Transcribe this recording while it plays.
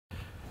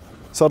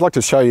So I'd like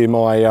to show you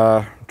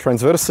my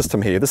transverter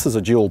system here. This is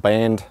a dual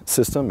band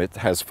system. It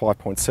has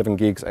 5.7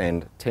 gigs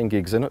and 10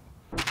 gigs in it.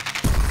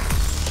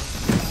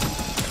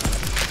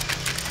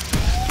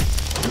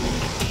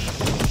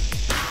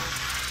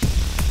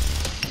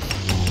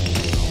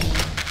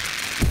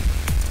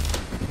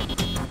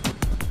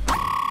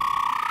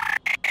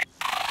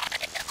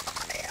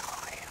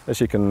 As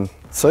you can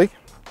see,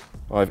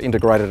 I've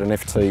integrated an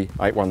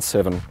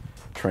FT817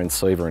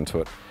 transceiver into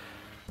it.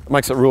 It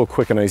makes it real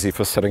quick and easy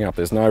for setting up.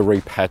 There's no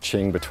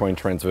repatching between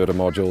transverter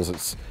modules.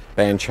 It's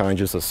band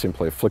changes are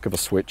simply a flick of a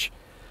switch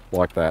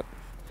like that.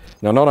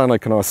 Now, not only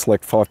can I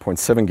select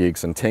 5.7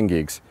 gigs and 10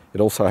 gigs,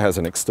 it also has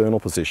an external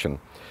position.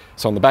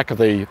 So on the back of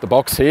the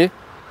box here,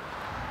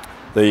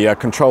 the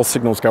control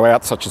signals go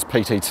out, such as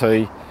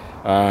PTT.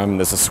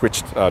 There's a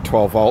switched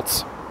 12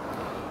 volts,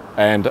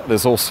 and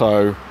there's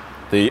also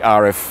the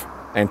RF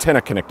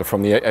antenna connector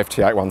from the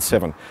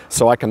FT817.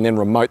 So I can then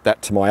remote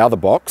that to my other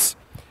box,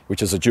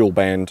 which is a dual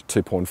band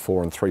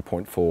 2.4 and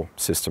 3.4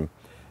 system.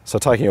 So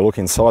taking a look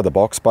inside the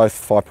box, both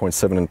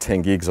 5.7 and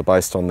 10 gigs are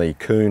based on the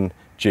Kuhne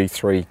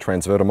G3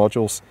 transverter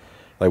modules.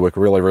 They work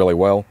really, really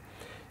well.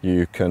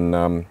 You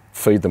can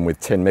feed them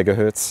with 10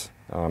 megahertz,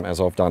 as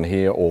I've done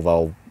here, or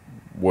they'll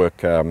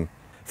work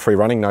free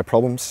running, no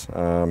problems.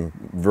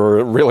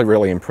 Really,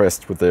 really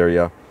impressed with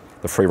the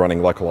free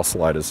running local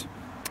oscillators.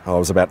 I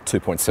was about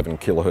 2.7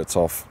 kilohertz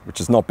off,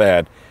 which is not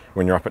bad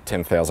when you're up at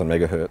 10,000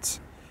 megahertz.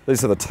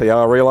 These are the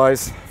TR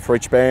relays for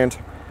each band.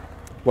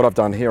 What I've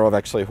done here, I've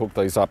actually hooked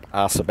these up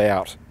arse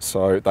about,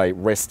 so they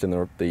rest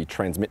in the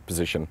transmit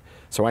position.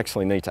 So I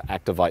actually need to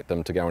activate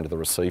them to go into the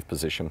receive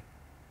position,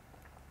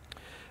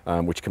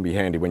 which can be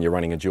handy when you're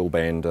running a dual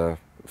band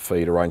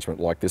feed arrangement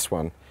like this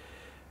one.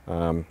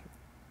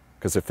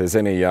 Because if there's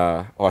any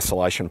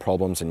isolation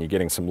problems and you're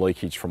getting some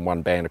leakage from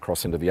one band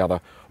across into the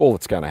other, all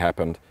that's going to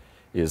happen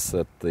is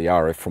that the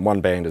RF from one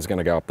band is going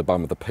to go up the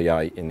bum of the PA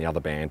in the other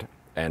band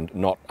and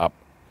not up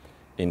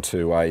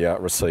into a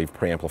receive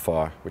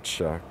preamplifier,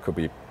 which could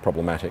be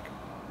problematic.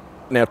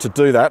 Now, to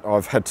do that,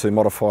 I've had to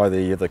modify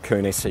the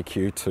Kuhne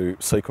SEQ to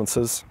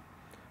sequencers,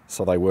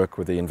 so they work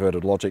with the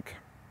inverted logic.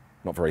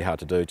 Not very hard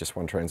to do, just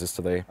one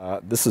transistor there.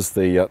 This is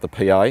the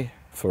PA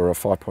for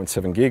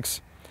 5.7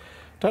 gigs.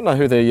 Don't know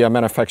who the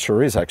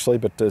manufacturer is actually,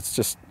 but it's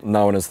just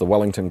known as the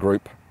Wellington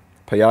Group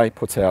PA.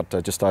 Puts out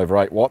just over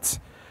 8 watts.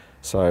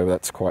 So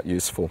that's quite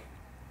useful.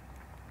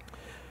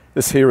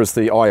 This here is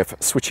the IF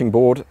switching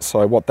board.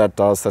 So what that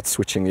does, that's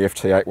switching the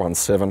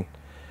FT817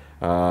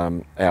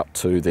 out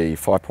to the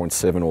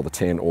 5.7 or the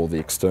 10 or the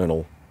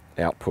external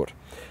output.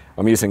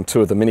 I'm using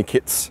two of the mini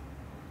kits,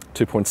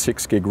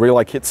 2.6 gig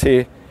relay kits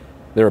here.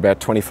 They're about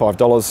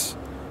 $25,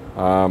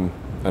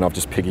 and I've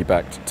just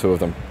piggybacked two of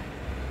them.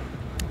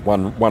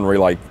 One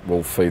relay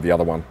will feed the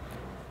other one.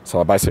 So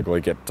I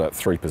basically get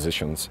 3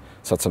 positions.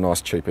 So it's a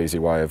nice, cheap, easy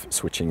way of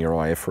switching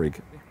your IF rig.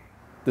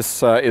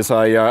 This is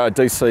a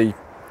DC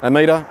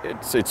ammeter.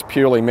 It's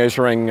purely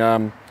measuring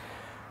a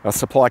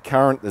supply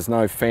current. There's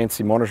no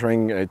fancy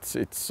monitoring.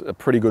 It's a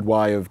pretty good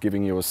way of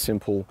giving you a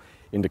simple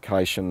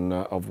indication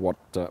of what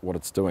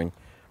it's doing.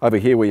 Over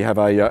here we have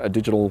a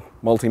digital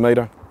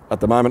multimeter. At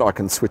the moment I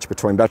can switch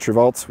between battery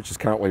volts, which is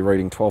currently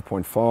reading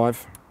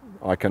 12.5.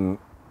 I can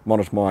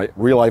monitor my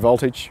relay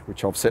voltage,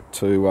 which I've set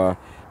to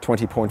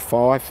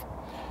 20.5.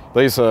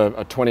 These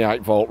are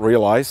 28 volt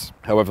relays,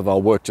 however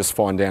they'll work just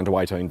fine down to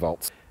 18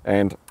 volts.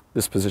 And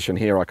this position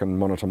here I can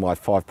monitor my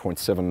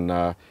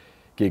 5.7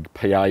 gig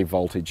PA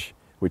voltage,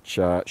 which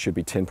should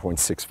be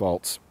 10.6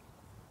 volts.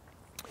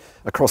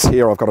 Across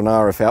here I've got an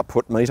RF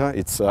output meter.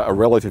 It's a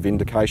relative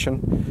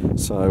indication,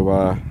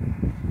 so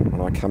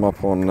when I come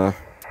up on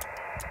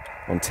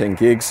 10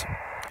 gigs,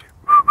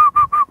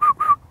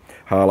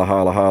 hala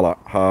hala hala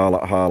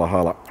hala hala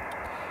hala,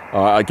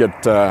 I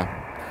get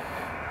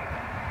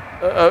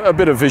a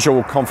bit of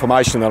visual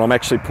confirmation that I'm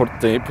actually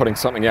putting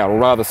something out, or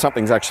rather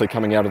something's actually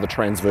coming out of the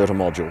transverter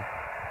module.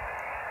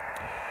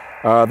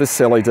 This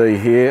LED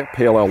here,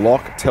 PLL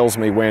lock, tells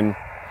me when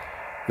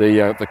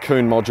the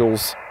Kuhne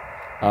modules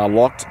are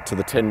locked to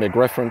the 10 meg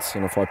reference,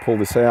 and if I pull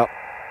this out,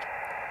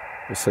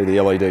 you'll see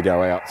the LED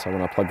go out. So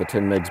when I plug the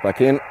 10 megs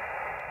back in,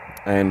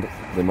 and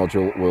the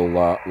module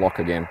will lock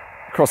again.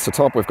 Across the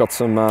top we've got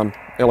some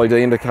LED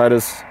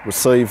indicators: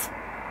 receive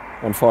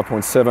on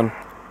 5.7,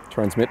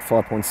 transmit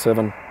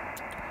 5.7,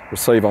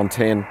 receive on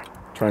 10,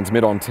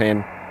 transmit on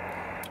 10,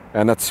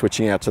 and that's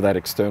switching out to that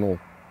external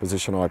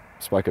position I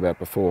spoke about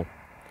before.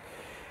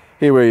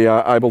 Here we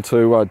are able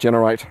to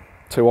generate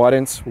 2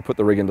 idents. We'll put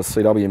the rig into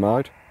CW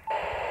mode,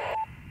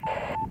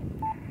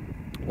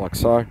 like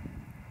so.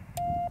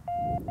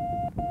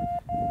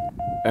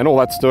 And all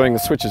that's doing, the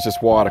switch is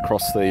just wired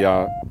across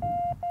the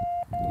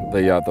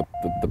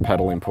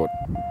paddle input,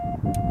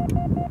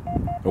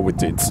 or with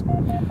DIDs.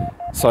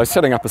 So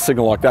setting up a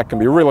signal like that can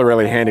be really,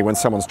 really handy when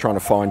someone's trying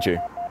to find you.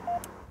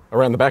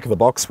 Around the back of the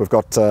box we've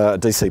got a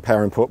DC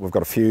power input, we've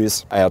got a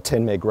fuse, our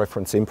 10 meg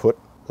reference input,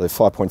 the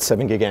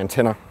 5.7 gig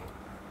antenna,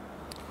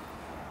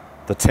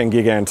 the 10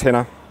 gig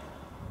antenna,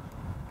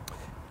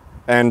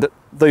 and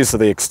these are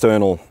the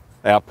external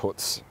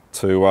outputs.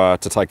 to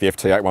take the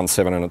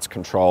FT817 and its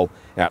control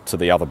out to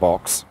the other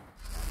box.